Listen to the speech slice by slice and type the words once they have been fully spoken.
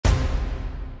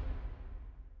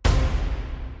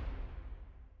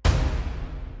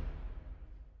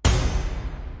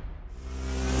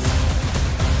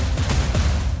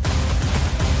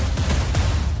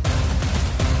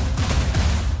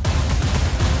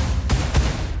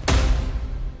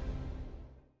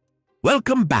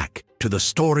Welcome back to the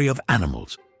story of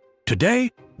animals. Today,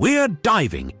 we're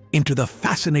diving into the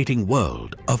fascinating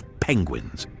world of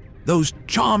penguins, those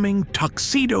charming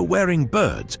tuxedo-wearing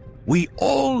birds we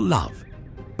all love.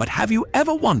 But have you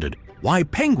ever wondered why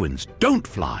penguins don't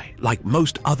fly like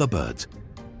most other birds?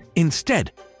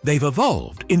 Instead, they've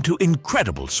evolved into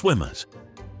incredible swimmers.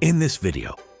 In this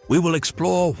video, we will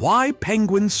explore why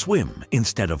penguins swim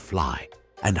instead of fly,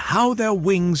 and how their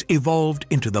wings evolved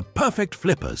into the perfect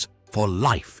flippers for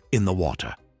life in the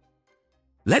water.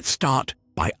 Let's start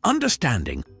by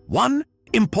understanding one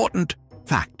important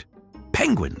fact.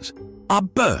 Penguins are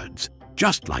birds,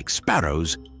 just like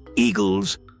sparrows,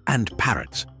 eagles, and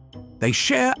parrots. They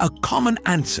share a common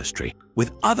ancestry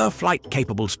with other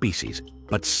flight-capable species,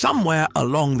 but somewhere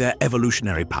along their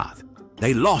evolutionary path,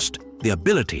 they lost the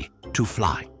ability to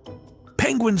fly.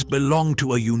 Penguins belong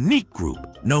to a unique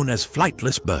group known as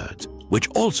flightless birds, which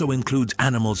also includes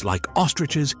animals like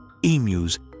ostriches,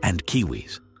 emus, and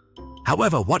kiwis.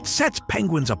 However, what sets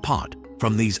penguins apart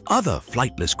from these other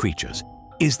flightless creatures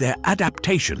is their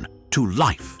adaptation to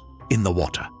life in the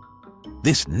water.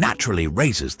 This naturally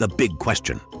raises the big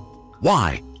question: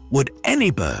 why would any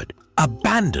bird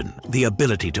abandon the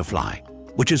ability to fly,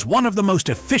 which is one of the most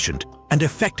efficient and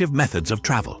effective methods of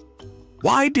travel?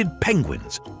 Why did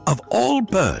penguins, of all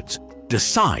birds,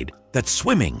 decide that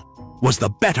swimming was the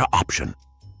better option?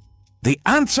 The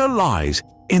answer lies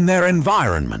in their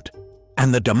environment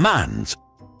and the demands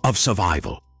of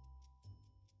survival.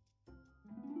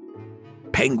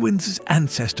 Penguins'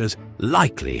 ancestors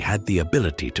likely had the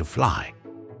ability to fly,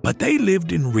 but they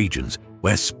lived in regions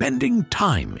where spending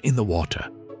time in the water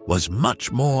was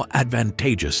much more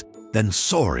advantageous than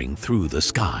soaring through the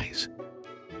skies.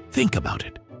 Think about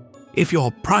it. If your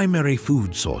primary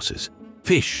food sources,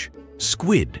 fish,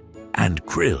 squid, and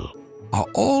krill, are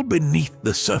all beneath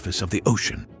the surface of the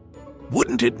ocean,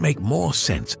 wouldn't it make more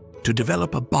sense to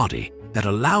develop a body that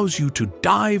allows you to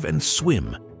dive and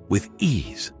swim with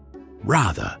ease,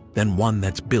 rather than one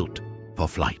that's built for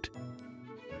flight?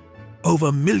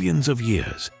 Over millions of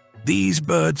years, these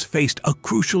birds faced a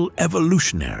crucial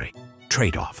evolutionary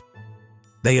trade-off.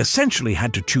 They essentially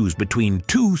had to choose between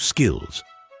two skills: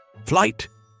 flight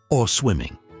or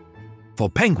swimming. For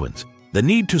penguins, the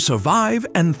need to survive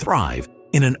and thrive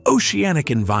in an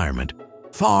oceanic environment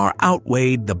far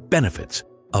outweighed the benefits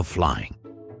of flying.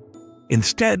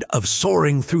 Instead of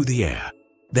soaring through the air,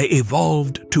 they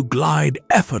evolved to glide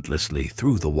effortlessly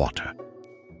through the water.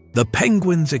 The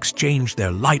penguins exchanged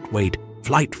their lightweight,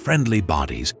 flight-friendly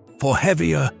bodies for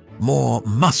heavier, more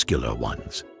muscular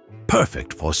ones,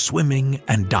 perfect for swimming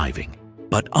and diving,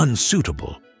 but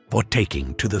unsuitable for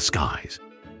taking to the skies.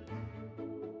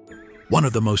 One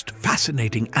of the most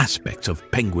fascinating aspects of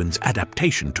penguins'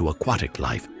 adaptation to aquatic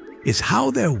life is how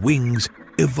their wings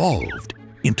evolved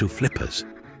into flippers.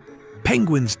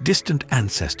 Penguins' distant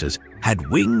ancestors had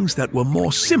wings that were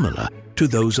more similar to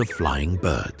those of flying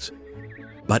birds.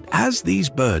 But as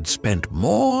these birds spent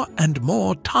more and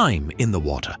more time in the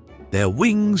water, their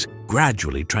wings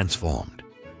gradually transformed.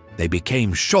 They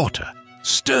became shorter,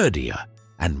 sturdier,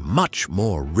 and much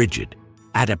more rigid,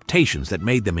 adaptations that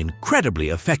made them incredibly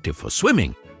effective for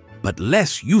swimming, but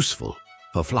less useful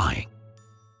for flying.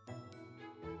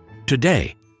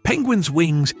 Today, penguins'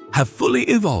 wings have fully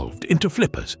evolved into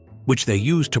flippers, which they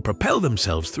use to propel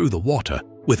themselves through the water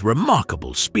with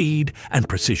remarkable speed and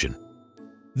precision.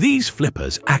 These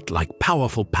flippers act like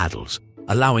powerful paddles,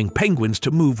 allowing penguins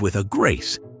to move with a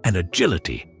grace and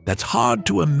agility that's hard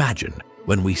to imagine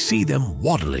when we see them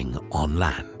waddling on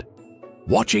land.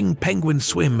 Watching penguins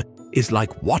swim is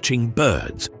like watching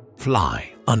birds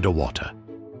fly underwater.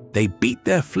 They beat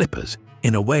their flippers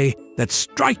in a way that's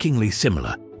strikingly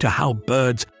similar to how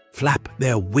birds flap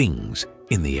their wings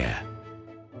in the air.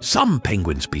 Some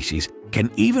penguin species can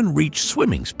even reach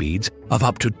swimming speeds of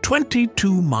up to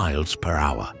 22 miles per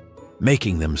hour,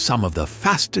 making them some of the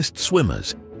fastest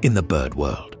swimmers in the bird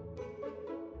world.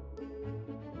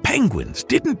 Penguins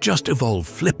didn't just evolve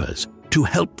flippers to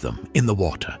help them in the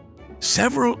water.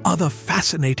 Several other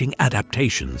fascinating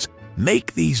adaptations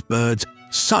make these birds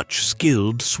such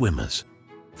skilled swimmers.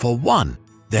 For one,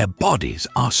 their bodies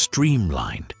are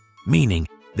streamlined, meaning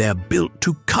they're built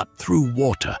to cut through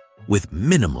water with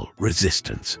minimal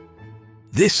resistance.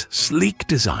 This sleek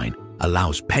design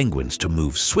allows penguins to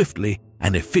move swiftly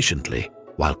and efficiently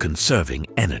while conserving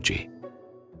energy.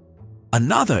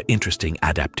 Another interesting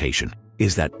adaptation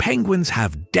is that penguins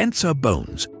have denser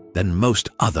bones than most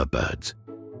other birds.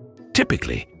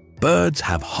 Typically, birds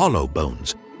have hollow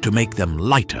bones to make them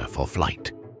lighter for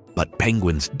flight, but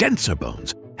penguins' denser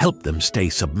bones help them stay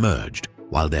submerged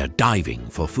while they're diving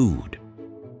for food.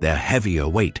 Their heavier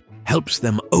weight helps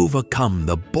them overcome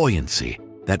the buoyancy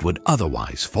that would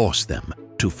otherwise force them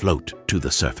to float to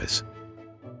the surface.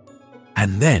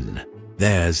 And then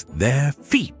there's their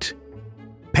feet.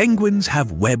 Penguins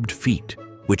have webbed feet,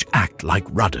 which act like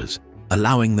rudders,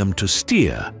 allowing them to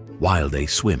steer while they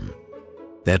swim.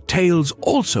 Their tails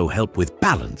also help with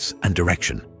balance and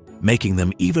direction, making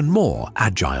them even more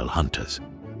agile hunters.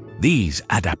 These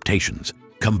adaptations,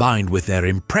 combined with their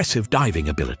impressive diving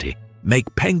ability,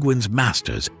 make penguins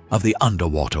masters of the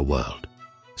underwater world.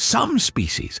 Some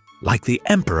species, like the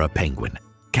emperor penguin,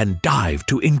 can dive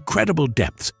to incredible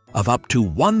depths of up to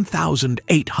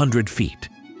 1,800 feet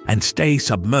and stay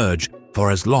submerged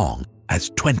for as long as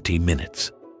 20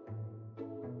 minutes.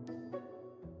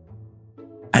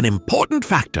 An important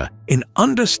factor in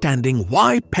understanding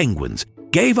why penguins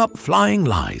gave up flying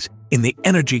lies in the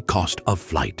energy cost of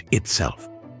flight itself.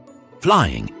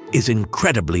 Flying is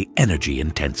incredibly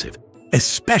energy-intensive,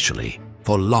 especially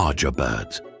for larger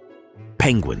birds.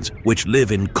 Penguins, which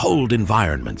live in cold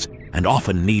environments and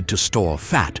often need to store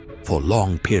fat for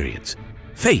long periods,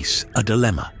 face a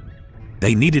dilemma.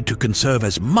 They needed to conserve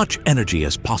as much energy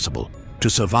as possible to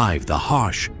survive the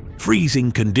harsh,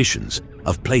 freezing conditions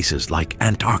of places like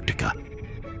Antarctica.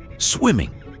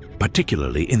 Swimming,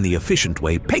 particularly in the efficient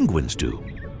way penguins do,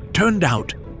 turned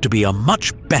out to be a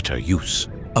much better use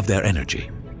of their energy.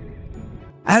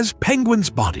 As penguins'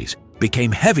 bodies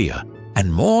became heavier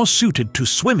and more suited to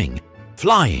swimming,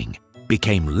 flying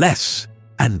became less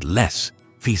and less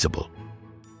feasible.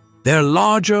 Their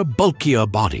larger, bulkier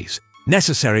bodies,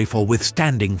 necessary for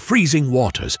withstanding freezing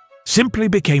waters, simply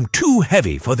became too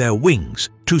heavy for their wings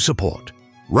to support.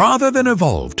 Rather than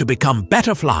evolve to become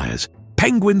better flyers,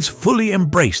 penguins fully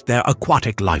embraced their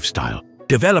aquatic lifestyle,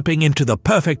 developing into the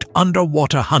perfect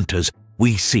underwater hunters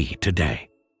we see today.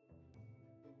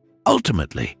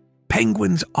 Ultimately,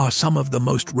 penguins are some of the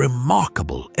most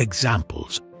remarkable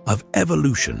examples of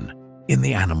evolution in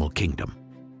the animal kingdom.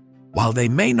 While they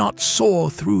may not soar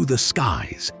through the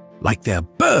skies like their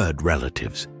bird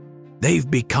relatives, they've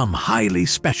become highly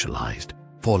specialized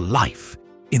for life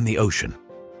in the ocean.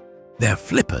 Their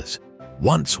flippers,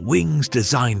 once wings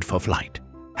designed for flight,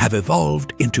 have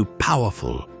evolved into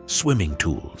powerful swimming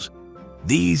tools.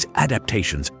 These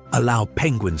adaptations allow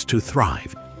penguins to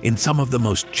thrive in some of the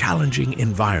most challenging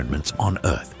environments on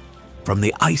Earth, from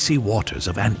the icy waters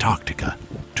of Antarctica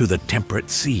to the temperate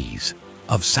seas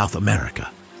of South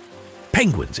America.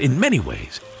 Penguins, in many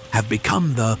ways, have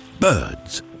become the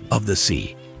birds of the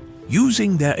sea,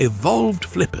 using their evolved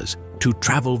flippers to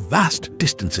travel vast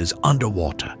distances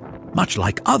underwater, much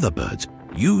like other birds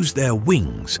use their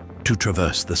wings to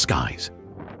traverse the skies.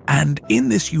 And in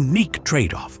this unique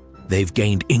trade-off, they've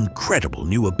gained incredible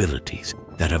new abilities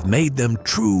that have made them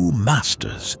true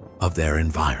masters of their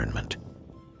environment.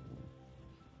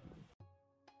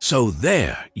 So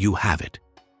there you have it.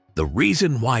 The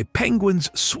reason why penguins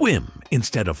swim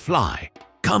instead of fly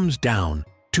comes down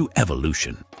to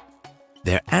evolution.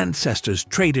 Their ancestors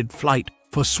traded flight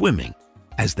for swimming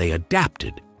as they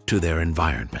adapted to their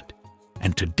environment.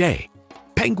 And today,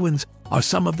 penguins are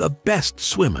some of the best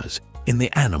swimmers in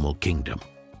the animal kingdom.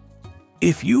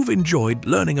 If you've enjoyed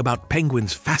learning about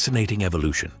penguins' fascinating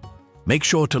evolution, make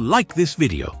sure to like this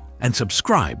video and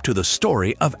subscribe to the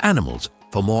Story of Animals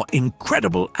for more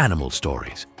incredible animal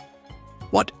stories.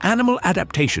 What animal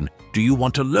adaptation do you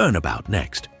want to learn about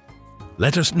next?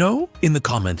 Let us know in the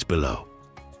comments below.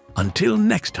 Until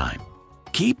next time,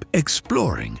 keep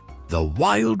exploring the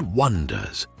wild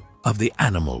wonders of the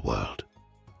animal world.